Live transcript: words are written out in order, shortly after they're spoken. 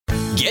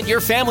Get your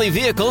family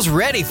vehicles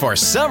ready for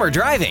summer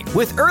driving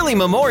with early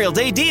Memorial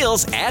Day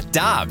deals at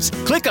Dobbs.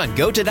 Click on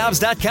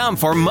GoToDobbs.com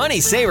for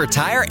money saver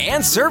tire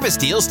and service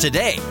deals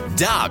today.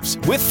 Dobbs,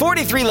 with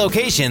 43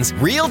 locations,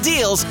 real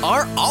deals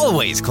are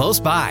always close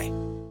by.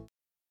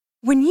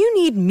 When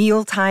you need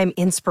mealtime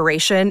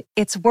inspiration,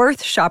 it's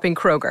worth shopping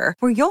Kroger,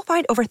 where you'll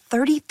find over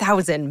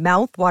 30,000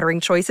 mouth-watering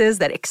choices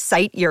that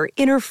excite your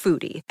inner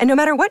foodie. And no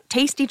matter what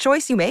tasty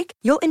choice you make,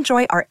 you'll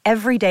enjoy our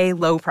everyday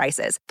low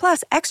prices,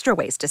 plus extra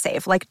ways to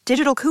save, like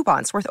digital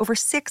coupons worth over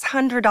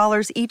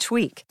 $600 each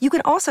week. You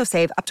can also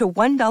save up to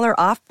 $1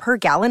 off per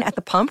gallon at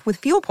the pump with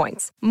fuel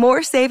points.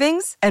 More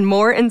savings and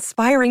more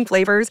inspiring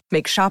flavors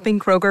make shopping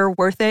Kroger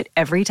worth it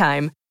every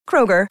time.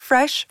 Kroger,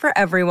 fresh for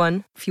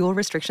everyone. Fuel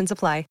restrictions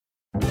apply.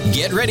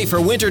 Get ready for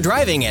winter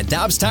driving at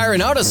Dobbs Tire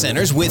and Auto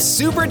Centers with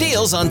super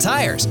deals on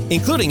tires,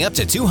 including up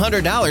to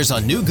 $200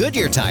 on new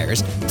Goodyear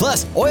tires,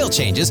 plus oil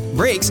changes,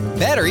 brakes,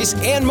 batteries,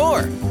 and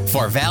more.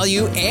 For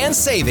value and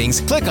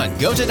savings, click on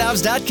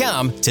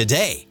GoToDobbs.com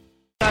today.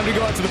 Time to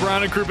go out to the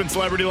Brown and Crouppen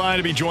Celebrity Line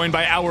to be joined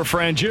by our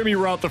friend Jeremy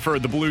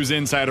Rutherford, the Blues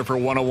insider for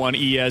 101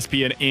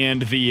 ESPN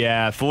and The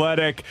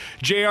Athletic.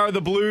 JR,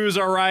 the Blues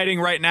are riding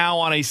right now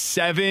on a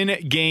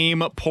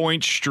 7-game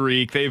point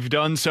streak. They've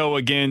done so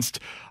against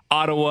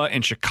Ottawa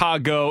and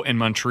Chicago and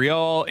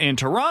Montreal and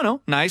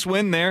Toronto. Nice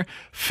win there.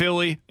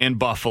 Philly and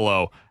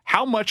Buffalo.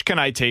 How much can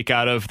I take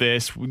out of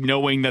this,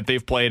 knowing that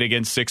they've played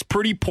against 6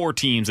 pretty poor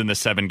teams in the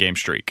 7-game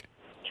streak?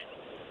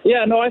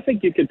 Yeah, no, I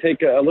think you could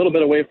take a little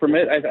bit away from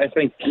it. I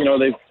think,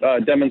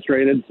 they've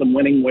demonstrated some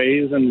winning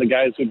ways, and the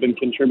guys who've been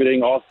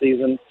contributing all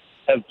season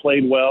have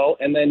played well.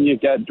 And then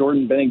you've got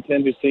Jordan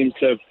Binnington, who seems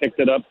to have picked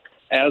it up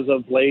as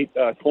of late.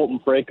 Colton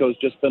Parayko's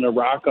just been a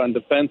rock on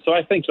defense. So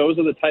I think those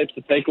are the types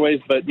of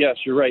takeaways. But, yes,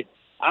 you're right.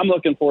 I'm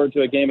looking forward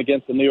to a game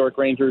against the New York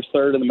Rangers,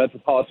 third in the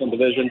Metropolitan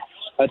Division,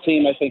 a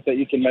team I think that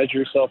you can measure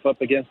yourself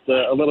up against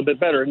a little bit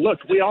better. And, look,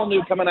 we all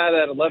knew coming out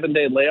of that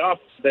 11-day layoff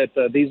that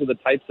these are the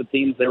types of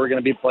teams they were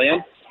going to be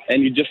playing.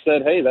 And you just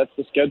said, hey, that's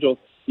the schedule.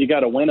 You got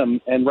to win them.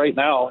 And right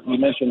now, you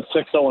mentioned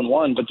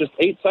 6-0-1, but just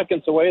 8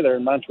 seconds away there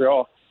in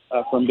Montreal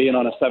from being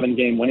on a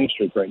 7-game winning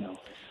streak right now.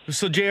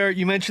 So, JR,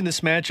 you mentioned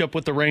this matchup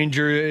with the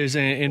Rangers,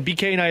 and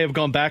BK and I have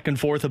gone back and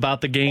forth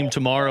about the game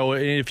tomorrow.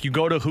 If you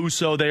go to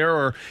Husso there,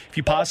 or if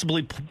you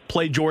possibly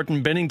play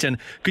Jordan Binnington,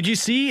 could you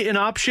see an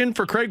option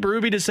for Craig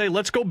Berube to say,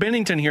 let's go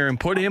Binnington here and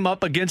put him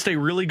up against a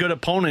really good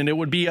opponent? It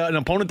would be an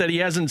opponent that he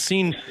hasn't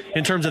seen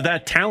in terms of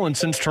that talent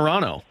since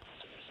Toronto.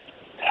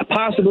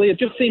 Possibly. It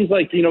just seems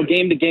like,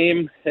 game to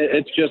game,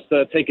 it's just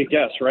take a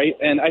guess, right?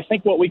 And I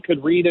think what we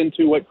could read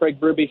into what Craig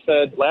Berube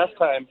said last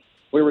time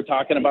we were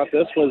talking about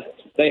this was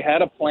they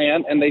had a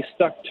plan and they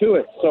stuck to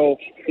it. So,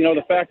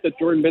 the fact that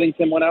Jordan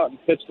Binnington went out and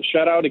pitched a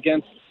shutout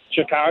against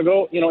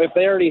Chicago, if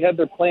they already had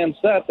their plan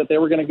set that they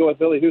were going to go with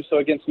Ville Husso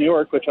against New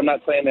York, which I'm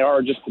not saying they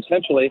are, just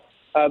potentially,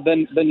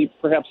 then you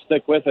perhaps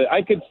stick with it.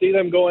 I could see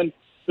them going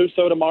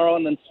Husso tomorrow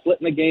and then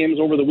splitting the games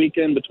over the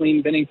weekend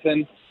between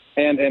Binnington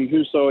and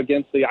Husso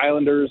against the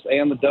Islanders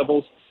and the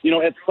Devils.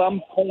 At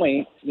some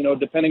point,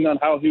 depending on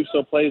how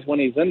Husso plays when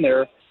he's in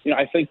there,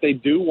 I think they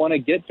do want to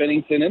get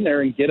Binnington in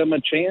there and get him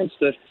a chance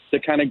to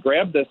kind of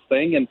grab this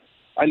thing. And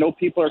I know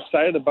people are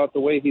excited about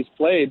the way he's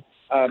played.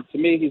 To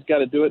me, he's got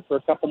to do it for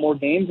a couple more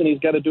games, and he's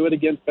got to do it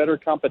against better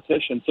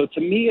competition. So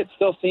to me, it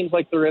still seems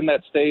like they're in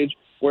that stage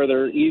where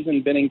they're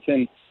easing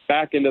Binnington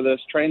back into this,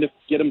 trying to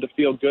get him to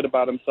feel good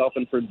about himself.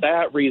 And for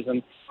that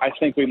reason, I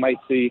think we might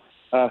see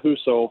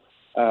Husso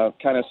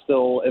kind of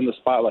still in the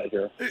spotlight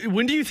here.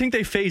 When do you think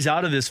they phase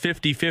out of this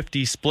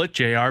 50-50 split,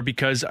 JR?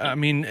 Because,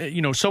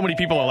 so many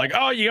people are like,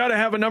 oh, you got to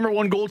have a number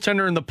one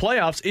goaltender in the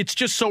playoffs. It's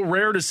just so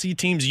rare to see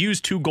teams use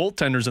 2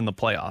 goaltenders in the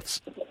playoffs.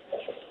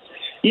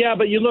 Yeah,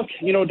 but you look,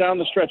 down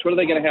the stretch, what are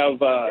they going to have?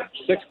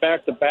 6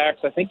 back-to-backs.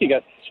 I think you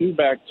got 2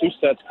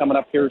 sets coming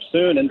up here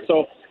soon. And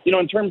so,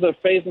 in terms of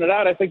phasing it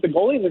out, I think the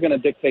goalies are going to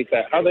dictate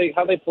that, how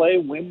they play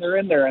when they're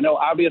in there. I know,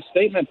 obvious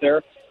statement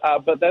there.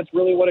 But that's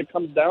really what it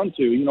comes down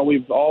to.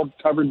 We've all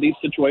covered these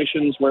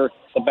situations where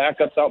the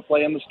backups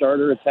outplaying the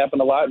starter. It's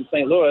happened a lot in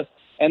St. Louis,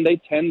 and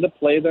they tend to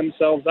play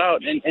themselves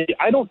out. And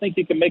I don't think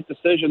you can make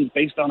decisions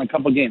based on a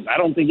couple games. I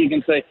don't think you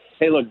can say,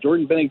 hey, look,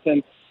 Jordan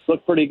Binnington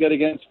looked pretty good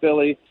against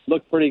Philly,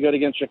 looked pretty good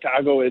against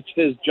Chicago. It's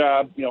his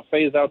job,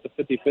 phase out to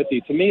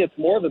 50-50. To me, it's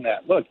more than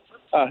that. Look,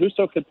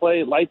 Husso could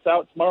play lights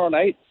out tomorrow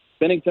night.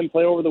 Binnington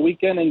play over the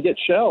weekend and get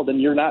shelled,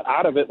 and you're not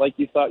out of it like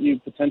you thought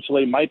you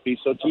potentially might be.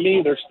 So to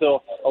me, there's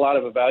still a lot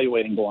of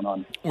evaluating going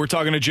on. We're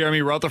talking to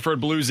Jeremy Rutherford,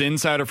 Blues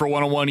insider for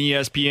 101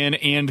 ESPN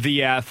and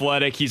The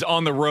Athletic. He's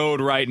on the road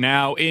right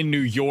now in New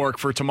York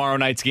for tomorrow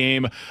night's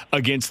game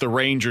against the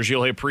Rangers.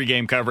 You'll have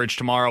pregame coverage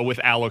tomorrow with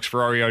Alex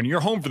Ferrario, and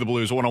you're home for the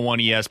Blues, 101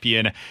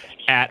 ESPN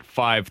at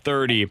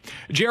 5:30.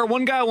 JR,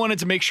 one guy I wanted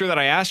to make sure that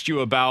I asked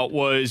you about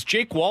was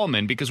Jake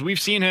Wallman, because we've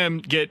seen him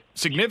get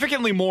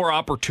significantly more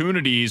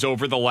opportunities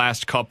over the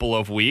last couple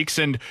of weeks.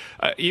 And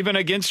even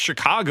against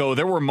Chicago,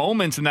 there were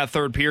moments in that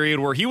third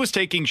period where he was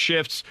taking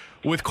shifts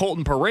with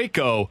Colton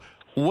Parayko.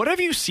 What have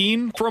you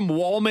seen from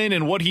Walman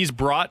and what he's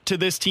brought to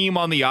this team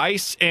on the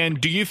ice?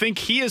 And do you think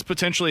he is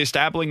potentially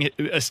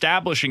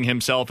establishing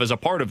himself as a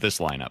part of this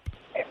lineup?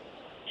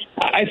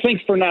 I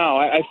think for now,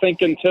 I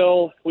think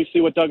until we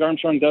see what Doug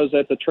Armstrong does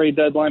at the trade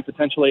deadline,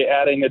 potentially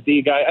adding a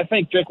D guy, I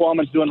think Jake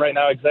Walman's doing right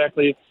now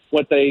exactly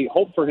what they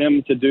hope for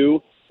him to do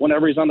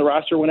whenever he's on the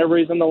roster, whenever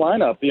he's in the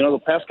lineup. The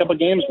past couple of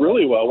games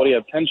really well. What do you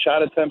have, 10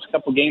 shot attempts a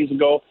couple games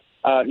ago?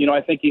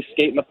 I think he's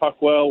skating the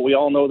puck well. We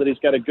all know that he's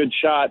got a good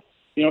shot.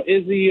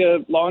 Is he a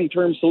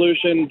long-term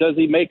solution? Does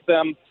he make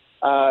them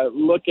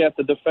look at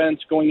the defense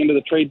going into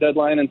the trade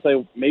deadline and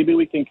say, maybe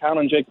we can count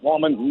on Jake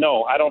Walman?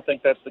 No, I don't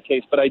think that's the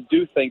case. But I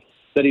do think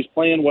that he's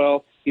playing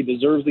well. He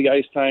deserves the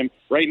ice time.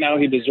 Right now,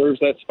 he deserves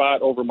that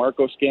spot over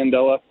Marco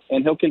Scandella.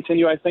 And he'll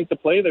continue, I think, to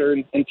play there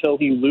until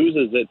he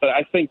loses it. But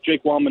I think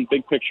Jake Walman,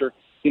 big picture,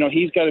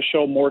 he's got to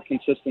show more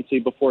consistency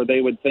before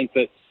they would think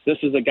that this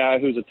is a guy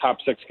who's a top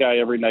six guy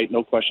every night,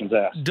 no questions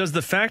asked. Does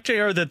the fact,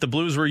 JR, that the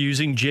Blues were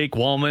using Jake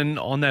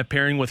Walman on that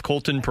pairing with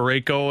Colton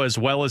Parayko as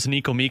well as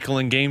Nico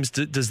Mikkel in games,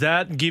 does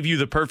that give you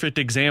the perfect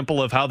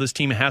example of how this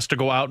team has to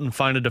go out and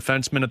find a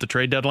defenseman at the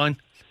trade deadline?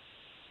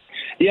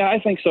 Yeah, I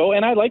think so.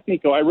 And I like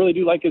Nico. I really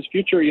do like his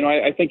future.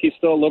 I think he's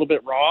still a little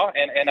bit raw,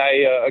 and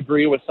I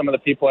agree with some of the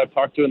people I've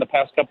talked to in the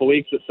past couple of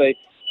weeks that say,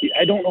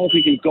 I don't know if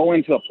we can go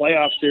into a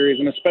playoff series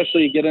and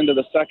especially get into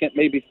the second,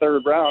 maybe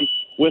third round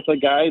with a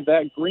guy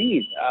that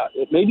green.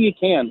 Maybe you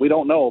can. We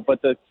don't know. But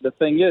the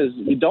thing is,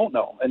 you don't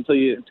know until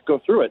you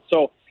go through it.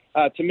 So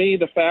to me,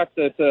 the fact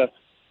that,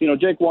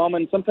 Jake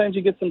Walman, sometimes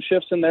you get some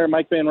shifts in there.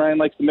 Mike Van Ryn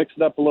likes to mix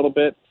it up a little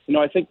bit.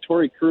 I think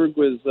Torrey Krug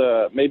was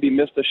maybe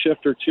missed a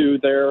shift or two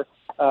there.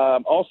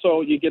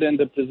 Also, you get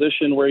into a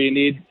position where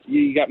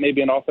you got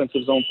maybe an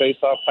offensive zone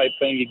faceoff type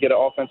thing. You get an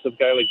offensive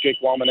guy like Jake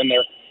Walman in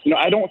there.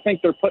 I don't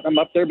think they're putting him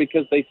up there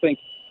because they think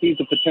he's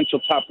a potential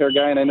top pair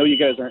guy, and I know you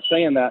guys aren't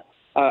saying that.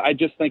 I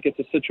just think it's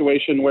a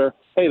situation where,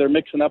 hey, they're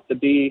mixing up the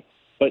D,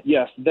 but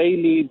yes, they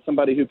need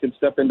somebody who can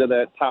step into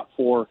that top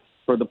four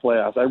for the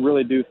playoffs. I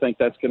really do think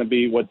that's going to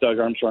be what Doug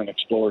Armstrong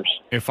explores.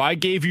 If I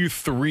gave you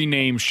three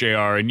names,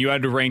 JR, and you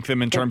had to rank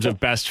them in terms of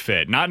best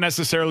fit, not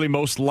necessarily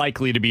most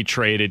likely to be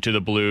traded to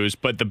the Blues,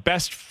 but the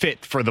best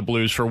fit for the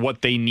Blues for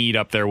what they need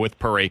up there with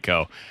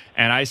Parayko,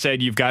 and I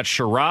said you've got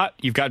Sherratt,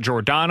 you've got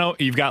Giordano,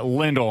 you've got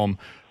Lindholm,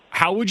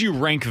 how would you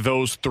rank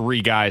those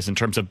three guys in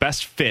terms of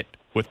best fit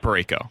with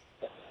Parayko?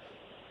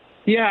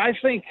 Yeah, I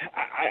think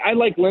I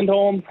like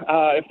Lindholm.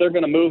 If they're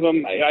going to move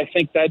him, I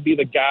think that'd be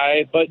the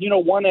guy. But,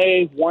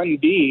 1A,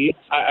 1B,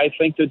 I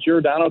think that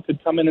Giordano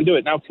could come in and do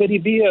it. Now, could he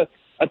be a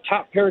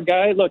top pair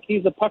guy? Look,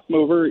 he's a puck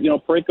mover.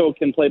 Parayko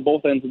can play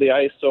both ends of the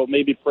ice, so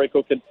maybe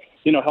Parayko could,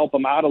 help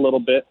him out a little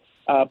bit.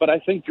 But I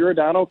think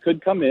Giordano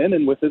could come in,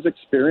 and with his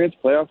experience,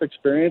 playoff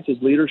experience, his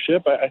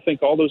leadership, I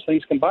think all those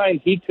things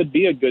combined, he could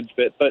be a good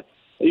fit. But,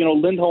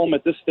 Lindholm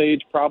at this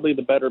stage, probably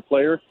the better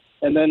player.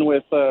 And then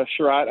with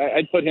Sherratt,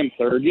 I'd put him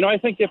third. I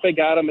think if they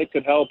got him, it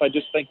could help. I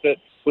just think that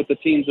with the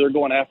teams that are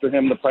going after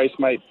him, the price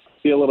might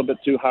be a little bit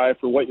too high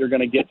for what you're going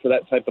to get for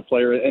that type of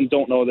player, and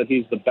don't know that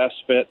he's the best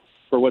fit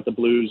for what the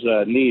Blues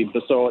need.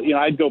 So,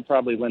 I'd go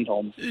probably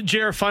Lindholm.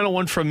 Jared, final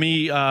one from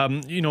me.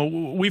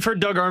 We've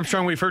heard Doug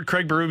Armstrong, we've heard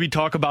Craig Berube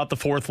talk about the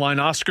fourth line.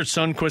 Oscar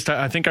Sundqvist,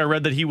 I think I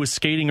read that he was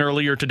skating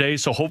earlier today,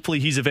 so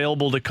hopefully he's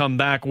available to come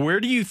back. Where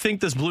do you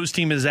think this Blues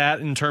team is at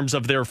in terms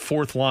of their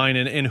fourth line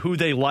and who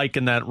they like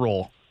in that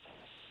role?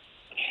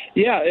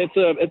 Yeah,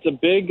 it's a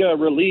big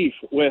relief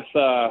with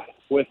Sundqvist,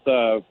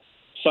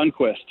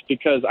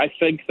 because I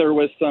think there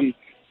was some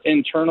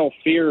internal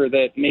fear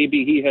that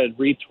maybe he had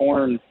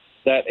retorn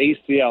that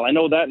ACL. I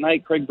know that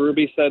night Craig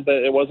Berube said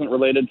that it wasn't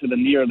related to the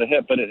knee or the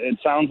hip, but it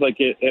sounds like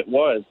it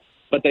was.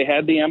 But they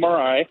had the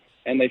MRI,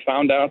 and they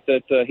found out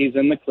that he's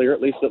in the clear.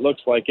 At least it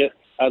looks like it.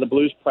 The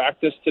Blues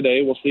practice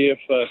today. We'll see if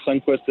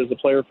Sundqvist is the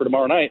player for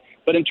tomorrow night.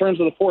 But in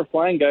terms of the fourth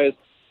line guys,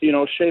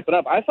 shaping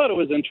up, I thought it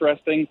was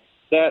interesting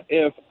that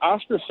if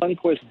Oscar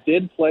Sundqvist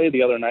did play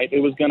the other night, it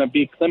was going to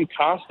be Klim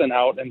Kostin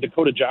out and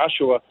Dakota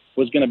Joshua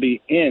was going to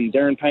be in.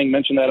 Darren Pang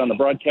mentioned that on the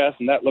broadcast,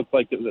 and that looked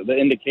like the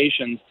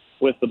indications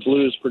with the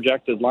Blues'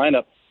 projected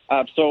lineup.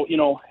 Are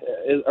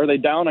they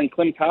down on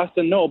Klim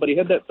Kostin? No, but he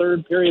had that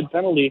third period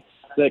penalty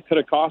that could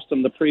have cost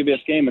him the previous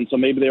game, and so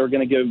maybe they were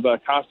going to give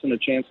Kostin a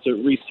chance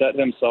to reset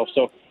himself.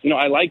 So,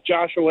 I like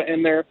Joshua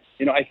in there.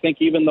 I think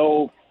even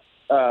though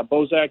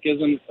Bozak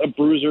isn't a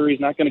bruiser,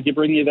 he's not going to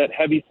bring you that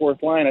heavy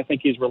fourth line. I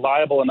think he's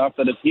reliable enough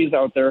that if he's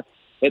out there,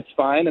 it's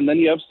fine. And then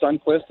you have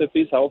Sundqvist if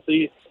he's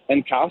healthy,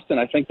 and Kostin.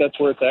 I think that's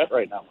where it's at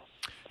right now.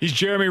 He's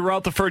Jeremy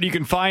Rutherford. You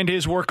can find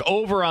his work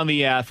over on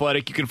The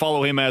Athletic. You can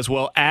follow him as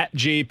well at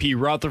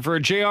JP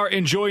Rutherford. JR,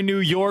 enjoy New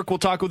York. We'll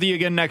talk with you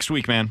again next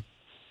week, man.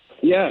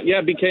 Yeah,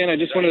 BK, and I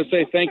just wanted to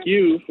say thank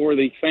you for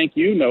the thank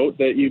you note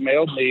that you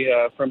mailed me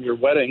from your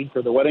wedding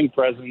for the wedding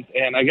present.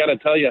 And I got to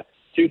tell you,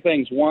 two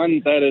things.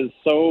 One, that is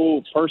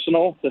so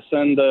personal to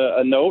send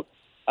a note.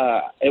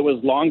 It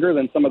was longer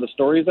than some of the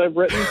stories I've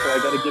written, so I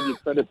got to give you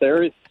credit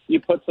there. You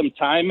put some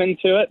time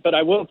into it, but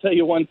I will tell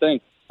you one thing.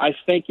 I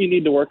think you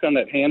need to work on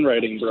that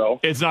handwriting, bro.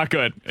 It's not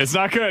good. It's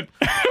not good.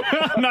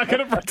 I'm not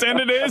going to pretend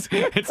it is.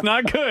 It's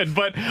not good,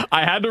 but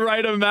I had to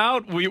write them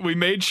out. We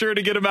made sure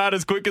to get them out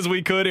as quick as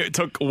we could. It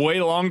took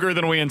way longer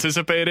than we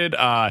anticipated.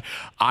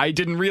 I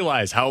didn't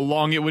realize how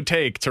long it would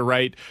take to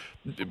write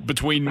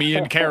between me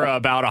and Kara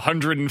about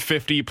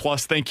 150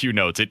 plus thank you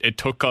notes. It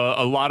took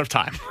a lot of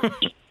time.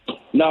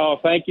 No,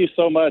 thank you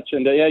so much.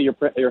 And yeah,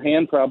 your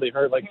hand probably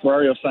hurt like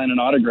Mario signing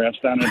autographs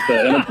down at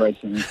the Enterprise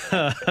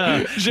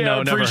Center. Jay,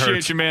 I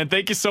appreciate you, man.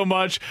 Thank you so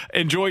much.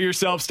 Enjoy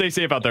yourself. Stay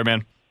safe out there,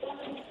 man.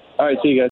 All right, see you guys.